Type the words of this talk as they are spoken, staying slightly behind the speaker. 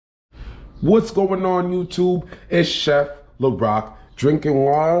What's going on, YouTube? It's Chef LaRock drinking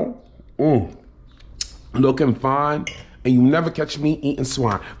wine, looking fine, and you never catch me eating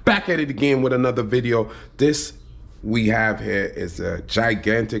swine. Back at it again with another video. This we have here is a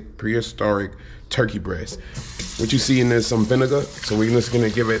gigantic prehistoric turkey breast. What you see in there is some vinegar, so we're just gonna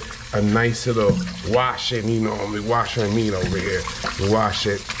give it a nice little washing. You know, we wash our meat over here. We wash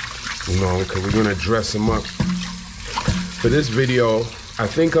it, you know, because we're gonna dress them up. For this video, I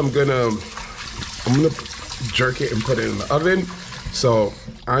think I'm gonna jerk it and put it in the oven. So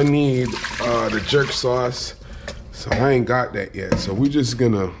I need the jerk sauce. So I ain't got that yet. So we're just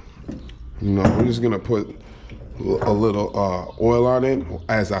gonna, we're just gonna put a little oil on it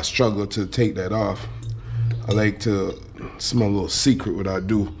as I struggle to take that off. I like to, it's my little secret what I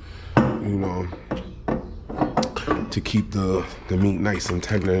do, to keep the meat nice and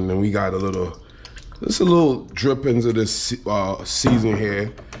tender. And then we got just a little drippings of this season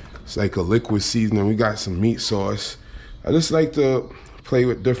here. It's like a liquid seasoning. We got some meat sauce. I just like to play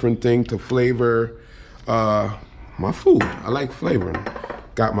with different things to flavor my food. I like flavoring.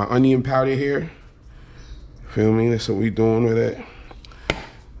 Got my onion powder here. Feel me? That's what we doing with it.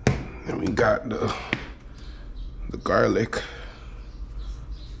 And we got the garlic.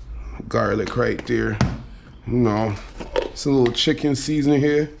 Garlic right there. It's a little chicken seasoning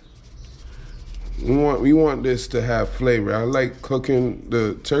here. We want this to have flavor. I like cooking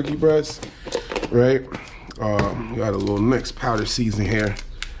the turkey breast, right? Got a little mixed powder season here.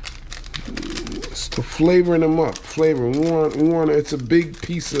 It's to flavoring them up. We want it's a big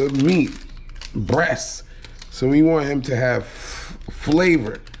piece of meat, breast. So we want him to have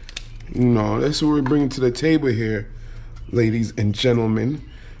flavor. That's what we're bringing to the table here, ladies and gentlemen.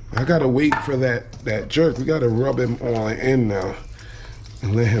 I gotta wait for that jerk. We gotta rub him all in now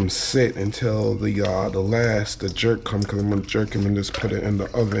and let him sit until the jerk come, because I'm gonna jerk him and just put it in the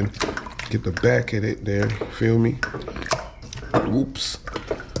oven. Get the back of it there, feel me? Whoops.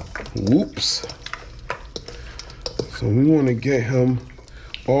 So we wanna get him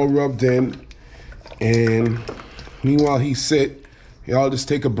all rubbed in, and meanwhile he sit, y'all just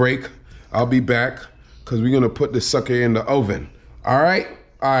take a break. I'll be back, because we're gonna put this sucker in the oven. All right,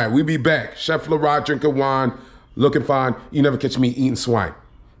 we be back. Chef LaRock drinking wine, looking fine. You never catch me eating swine.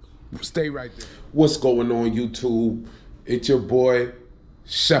 Stay right there. What's going on, YouTube? It's your boy,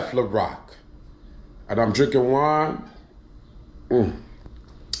 Chef LaRock. And I'm drinking wine,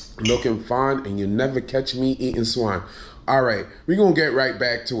 looking fine, and you never catch me eating swine. All right, we're gonna get right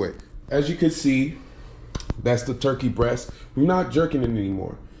back to it. As you can see, that's the turkey breast. We're not jerking it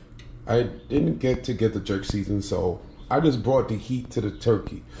anymore. I didn't get the jerk season, so I just brought the heat to the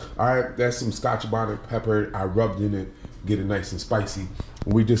turkey. All right, that's some Scotch bonnet pepper. I rubbed in it, get it nice and spicy.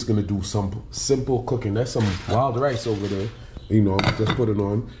 We're just gonna do some simple cooking. That's some wild rice over there. Just put it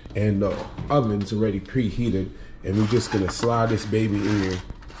on, and the oven's already preheated, and we're just gonna slide this baby in here.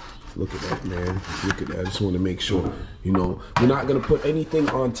 Look at that, man. Look at that. I just want to make sure, we're not gonna put anything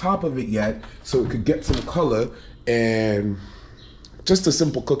on top of it yet, so it could get some color. And just a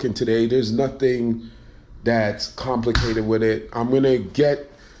simple cooking today. There's nothing that's complicated with it. I'm gonna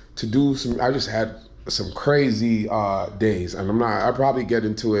get to do I just had some crazy days, and I'll probably get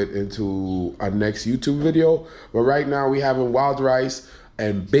into a next YouTube video. But right now we having wild rice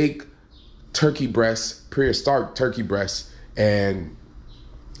and big turkey breasts, prehistoric turkey breasts, and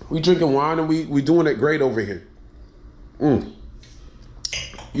we drinking wine, and we doing it great over here.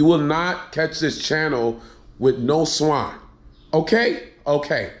 You will not catch this channel with no swine. Okay?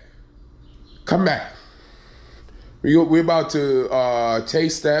 Come back. We're about to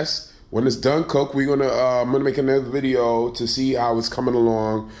taste test. When it's done cooked, I'm gonna make another video to see how it's coming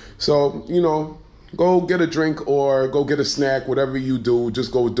along. So, go get a drink or go get a snack, whatever you do,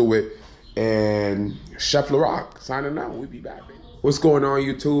 just go do it. And Chef LaRock signing out. We'll be back, baby. What's going on,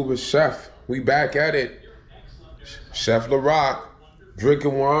 YouTube? It's Chef. We back at it. Chef LaRock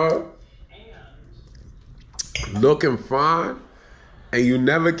drinking wine, looking fine, and you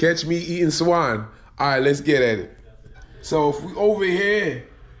never catch me eating swine. All right, let's get at it. So if we over here,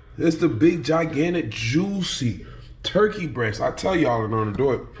 it's the big, gigantic, juicy turkey breast. I tell y'all in order to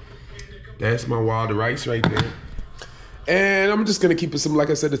do it. That's my wild rice right there. And I'm just gonna keep it simple.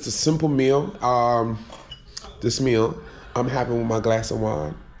 Like I said, it's a simple meal. This meal I'm having with my glass of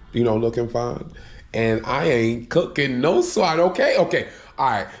wine, looking fine. And I ain't cooking no swine. Okay. All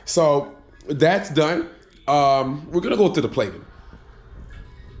right, so that's done. We're gonna go to the plating.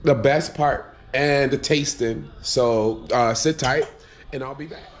 The best part and the tasting. So sit tight, and I'll be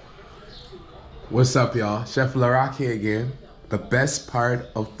back. What's up, y'all? Chef LaRock here again. The best part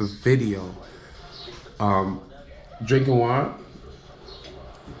of the video. Drinking wine.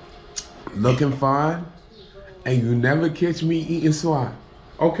 looking fine, and you never catch me eating swine.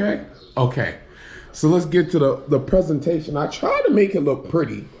 Okay? Okay. So let's get to the presentation. I try to make it look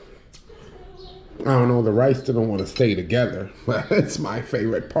pretty. I don't know, the rice didn't want to stay together, but it's my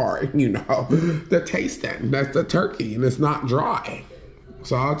favorite part, you know, the tasting. That's the turkey, and it's not dry.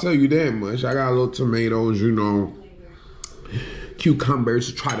 So I'll tell you that much. I got a little tomatoes, you know, cucumbers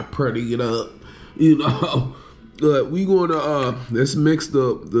to try to pretty it up, you know. But we gonna let's mix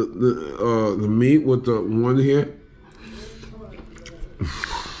the meat with the one here.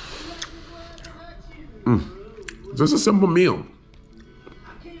 Just a simple meal.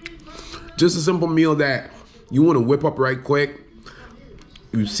 Just a simple meal that you want to whip up right quick.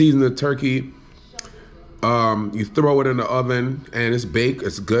 You season the turkey. You throw it in the oven and it's baked.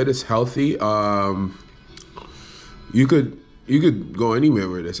 It's good. It's healthy. You could go anywhere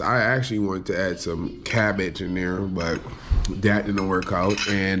with this. I actually wanted to add some cabbage in there, but that didn't work out.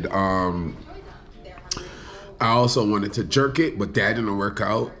 And I also wanted to jerk it, but that didn't work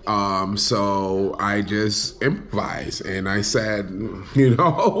out. So I just improvised and I said, you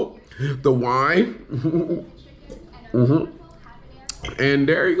know, the wine. And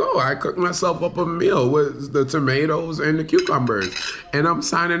there you go. I cooked myself up a meal with the tomatoes and the cucumbers. And I'm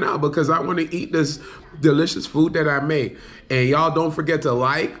signing out because I want to eat this delicious food that I made. And y'all don't forget to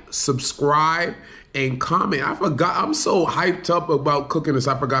like, subscribe, and comment. I forgot. I'm so hyped up about cooking this.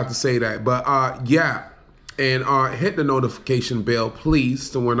 I forgot to say that. But yeah. And hit the notification bell, please,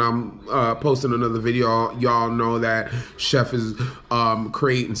 so when I'm posting another video, y'all know that Chef is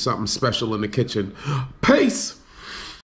creating something special in the kitchen. Peace!